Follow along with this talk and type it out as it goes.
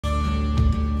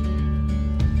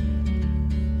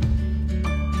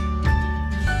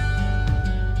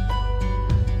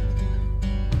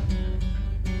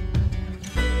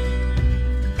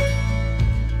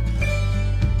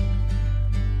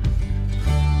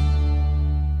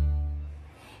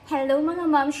Hello mga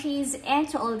momshies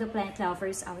and to all the plant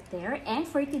lovers out there. And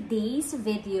for today's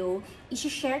video,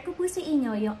 isi-share ko po sa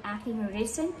inyo yung aking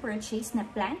recent purchase na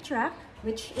plant truck,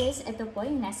 which is ito po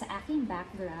yung nasa aking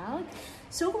background.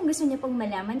 So kung gusto niyo pong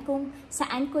malaman kung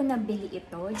saan ko nabili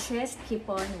ito, just keep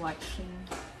on watching.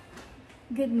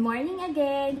 Good morning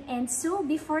again! And so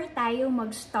before tayo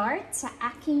mag-start sa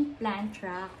aking plant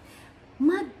truck,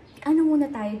 ano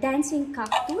muna tayo? Dancing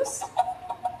cactus?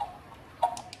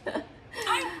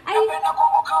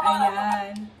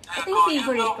 Ayan. Ito yung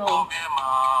favorite ko.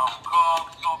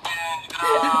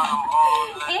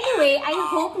 Anyway, I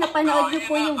hope napanood niyo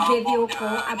po yung video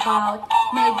ko about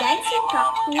my dancing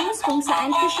cactus, kung saan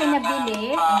ko siya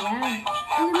nabili. Ayan.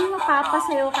 Alam mo,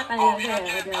 mapapasayaw ka talaga,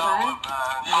 diba?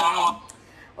 Ayan.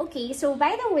 Okay, so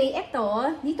by the way,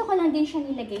 dito ko lang din siya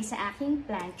nilagay sa aking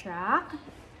plant truck.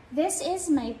 This is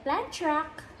my plant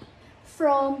truck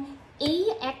from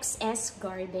AXS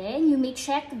Garden. You may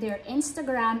check their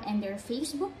Instagram and their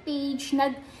Facebook page.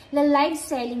 Nagla-live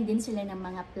selling din sila ng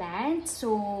mga plants.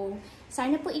 So,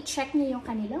 sana po i-check nyo yung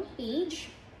kanilang page.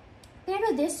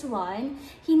 Pero this one,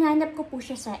 hinanap ko po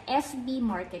siya sa FB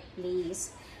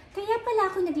Marketplace. Kaya pala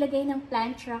ako naglagay ng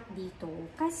plant truck dito.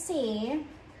 Kasi,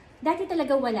 dati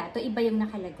talaga wala to. Iba yung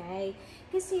nakalagay.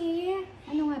 Kasi,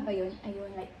 ano nga ba yun? Ayun,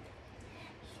 like,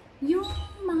 yung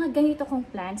mga ganito kong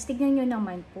plants, tignan nyo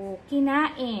naman po,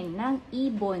 kinain ng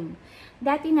ibon.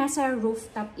 Dati nasa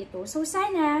rooftop ito. So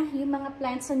sana, yung mga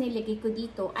plants na nilagay ko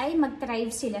dito ay mag-thrive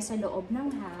sila sa loob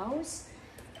ng house.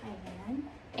 Ayan.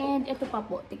 And ito pa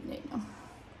po, tignan nyo.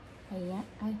 Ayan.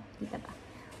 Ay, kita ba?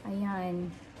 Ayan.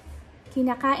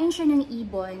 Kinakain siya ng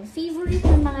ibon. Favorite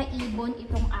ng mga ibon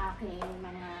itong aking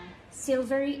mga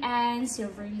silvery ant,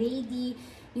 silver lady.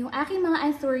 Yung aking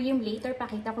mga anthurium, later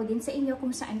pakita ko din sa inyo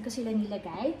kung saan ko sila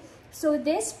nilagay. So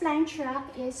this plant truck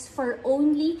is for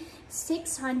only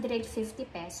 650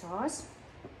 pesos.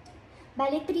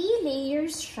 Bale, 3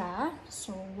 layers siya.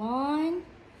 So 1,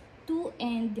 2,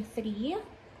 and 3.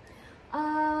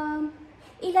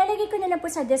 Ilalagay ko na lang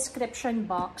po sa description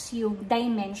box yung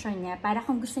dimension niya para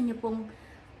kung gusto niyo pong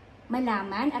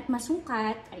malaman at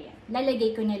masukat, ayan,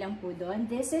 lalagay ko na lang po doon.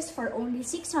 This is for only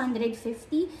 650.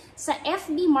 Sa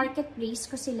FB Marketplace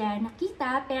ko sila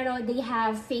nakita, pero they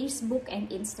have Facebook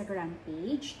and Instagram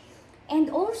page.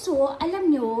 And also,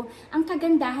 alam nyo, ang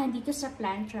kagandahan dito sa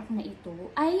plant truck na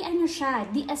ito ay ano siya,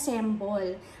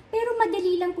 di-assemble. Pero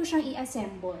madali lang po siyang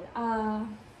i-assemble.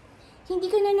 Hindi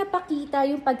ko na napakita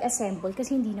yung pag-assemble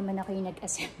kasi hindi naman ako yung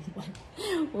nag-assemble.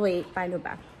 Wait, paano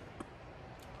ba?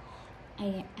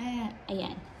 Ayan,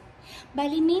 ayan.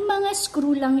 Bali, may mga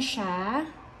screw lang siya.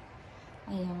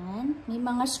 Ayan, may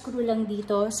mga screw lang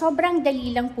dito. Sobrang dali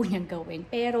lang po niyang gawin.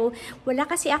 Pero, wala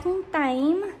kasi akong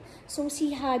time. So,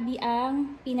 si hubby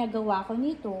ang pinagawa ko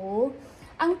nito.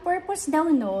 Ang purpose daw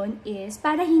nun is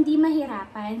para hindi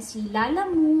mahirapan si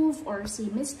lalamove or si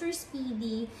Mr.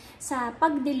 Speedy sa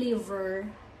pag-deliver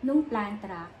ng plant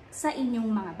truck sa inyong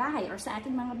mga bahay or sa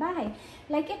ating mga bahay.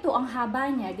 Like ito, ang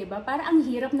haba niya, di ba? Para ang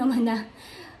hirap naman na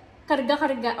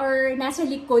karga-karga or nasa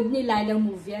likod ni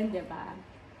lalamove yan, di ba?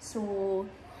 So,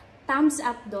 thumbs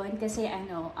up doon kasi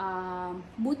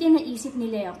buti naisip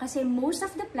nila yun. Kasi most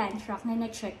of the plant truck na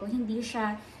na-check ko, hindi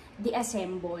siya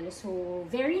di-assemble. So,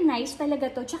 very nice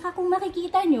talaga to. Tsaka kung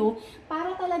makikita nyo,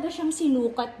 para talaga siyang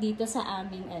sinukat dito sa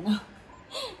aming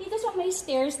dito sa may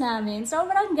stairs namin.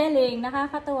 Sobrang galing.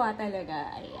 Nakakatawa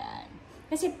talaga. Ayan.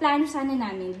 Kasi plano sana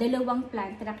namin, 2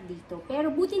 plant truck dito.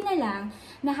 Pero buti na lang,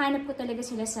 nahanap ko talaga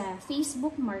sila sa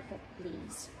Facebook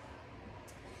Marketplace.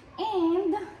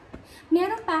 And,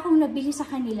 meron pa akong nabili sa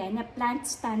kanila na plant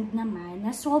stand naman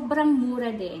na sobrang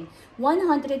mura din.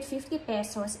 150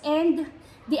 pesos. And,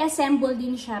 di-assemble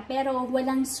din siya pero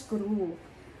walang screw.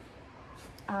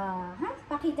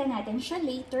 Pakita natin siya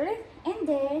later. And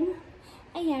then,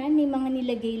 ayan, may mga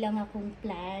nilagay lang akong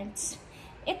plants.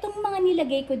 Itong mga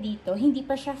nilagay ko dito, hindi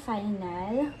pa siya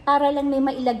final. Para lang may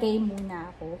mailagay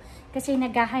muna ako. Kasi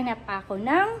naghahanap ako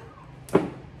ng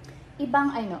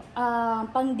ibang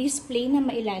pang-display na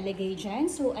mailalagay dyan.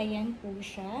 So, ayan po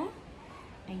siya.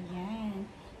 Ayan.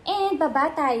 And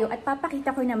baba tayo at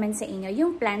papakita ko naman sa inyo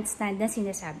yung plant stand na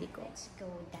sinasabi ko. Let's go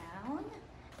down.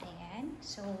 Ayan.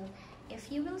 So,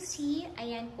 if you will see,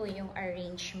 ayan po yung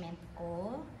arrangement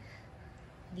ko.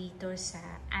 Dito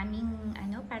sa aming,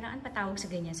 parang ang patawag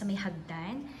sa ganyan, sa may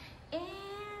hagdan.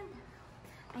 And,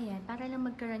 ayan, para lang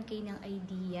magkaroon kayo ng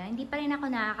idea. Hindi pa rin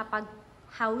ako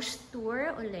nakakapag-house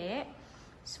tour uli.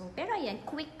 So, pero ayan,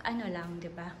 quick lang,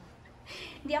 diba?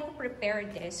 Hindi ako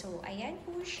prepared So, ayan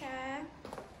po siya.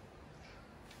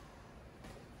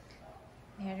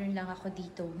 Meron lang ako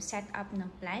dito setup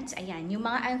ng plants. Ayan, yung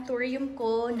mga anthurium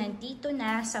ko nandito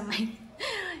na sa may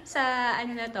sa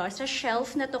ano na to, sa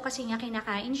shelf na to kasi nga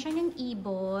kinakain siya ng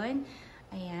ibon.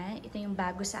 Ayan, ito yung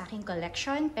bago sa aking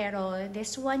collection pero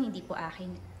this one hindi po akin.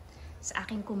 Sa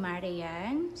aking kumare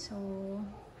yan. So,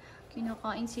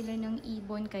 kinakain sila ng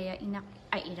ibon kaya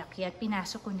inakyat.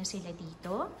 Pinasok ko na sila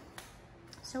dito.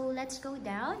 So, let's go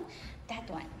down. That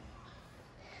one.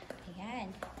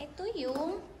 Ayan. Ito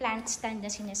yung plant stand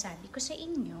na sinasabi ko sa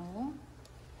inyo.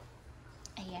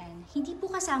 Ayan. Hindi po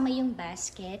kasama yung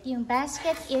basket. Yung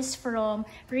basket is from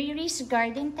AXS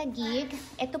Garden Taguig.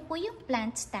 Ito po yung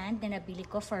plant stand na nabili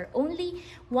ko for only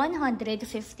 150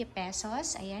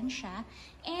 pesos. Ayan siya.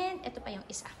 And ito pa yung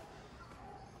isa.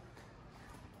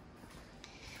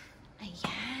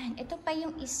 Ayan. Ito pa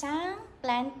yung isang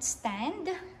plant stand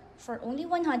for only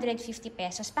 150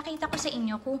 pesos. Pakita ko sa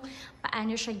inyo kung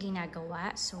paano siya ginagawa.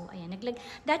 So, ayan.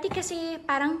 Dati kasi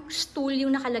parang stool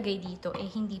yung nakalagay dito. Eh,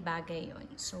 hindi bagay yun.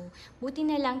 So, buti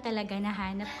na lang talaga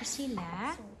nahanap ko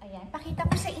sila. So, ayan. Pakita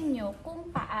ko sa inyo kung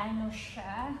paano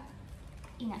siya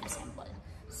ina-assemble.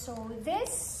 So,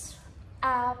 this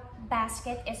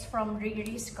basket is from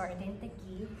AXS Garden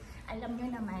Taguig. Alam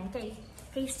nyo naman,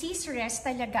 kay Sis Res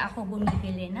talaga ako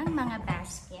bumibili ng mga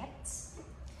baskets.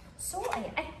 So,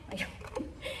 ayan.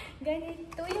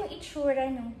 Ganito yung itsura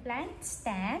ng plant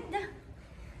stand.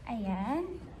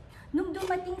 Ayan. Nung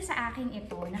dumating sa akin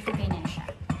ito, nakaganyan siya.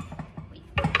 Wait.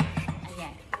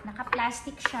 Ayan.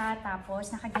 Naka-plastic siya,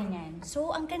 tapos nakaganyan.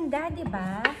 So, ang ganda,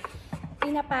 diba?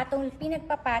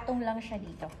 Pinagpapatong lang siya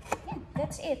dito. Ayan.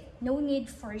 That's it. No need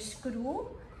for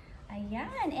screw.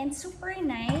 Ayan. And super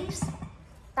nice.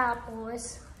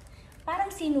 Tapos,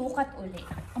 parang sinukat uli.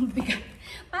 Ang bigat.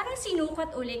 Parang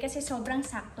sinukat uli kasi sobrang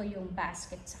sakto yung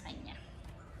basket sa kanya.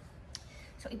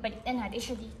 So, ibalik na natin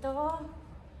siya dito.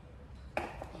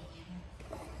 Ayan.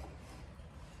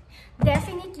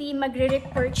 Definitely,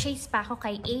 magre-repurchase pa ako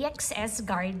kay AXS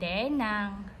Garden ng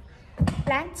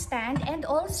plant stand. And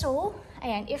also,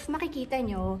 ayan, if makikita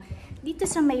nyo, dito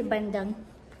sa may bandang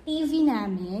TV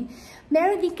namin,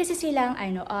 meron din kasi silang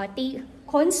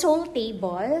console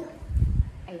table.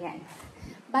 Ayan.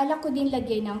 Balak ko din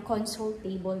lagay ng console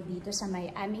table dito sa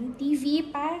may aming TV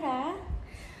para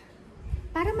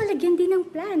malagyan din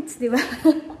ng plants, di ba?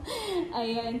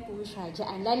 Ayan po siya.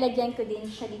 Diyan. Lalagyan ko din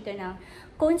siya dito ng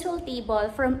console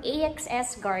table from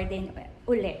AXS Garden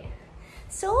uli.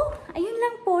 So, ayun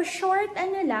lang po. Short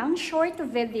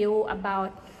video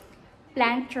about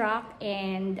plant truck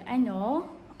and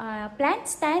plant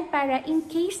stand para in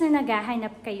case na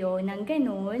naghahanap kayo ng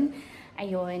ganun.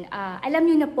 Ayun, alam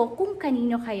nyo na po kung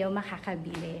kanino kayo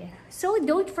makakabili. So,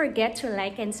 don't forget to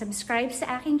like and subscribe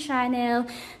sa aking channel.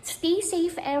 Stay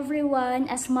safe everyone.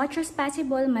 As much as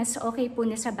possible, mas okay po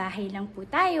na sa bahay lang po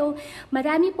tayo.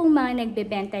 Marami pong mga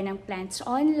nagbebenta ng plants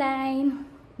online.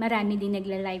 Marami din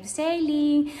nagla-live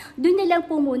selling. Doon na lang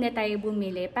po muna tayo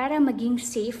bumili para maging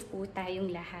safe po tayong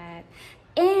lahat.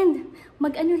 And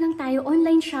mag-ano lang tayo,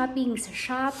 online shopping sa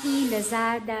Shopee,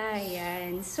 Lazada,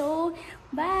 ayan. So,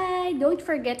 bye! Don't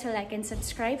forget to like and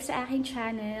subscribe sa aking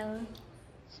channel.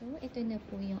 So, ito na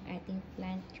po yung ating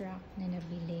plant truck na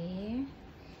nabili.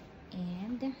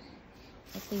 And,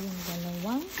 ito yung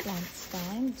dalawang plant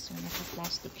stand. So,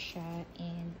 naka-plastic siya.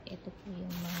 And, ito po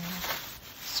yung mga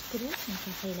screw na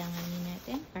kailanganin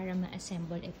natin para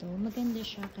ma-assemble ito. Maganda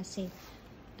siya kasi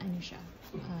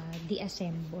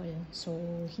de-assemble. So,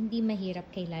 hindi mahirap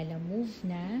kay lalamove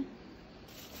na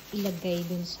ilagay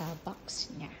dun sa box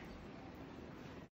niya.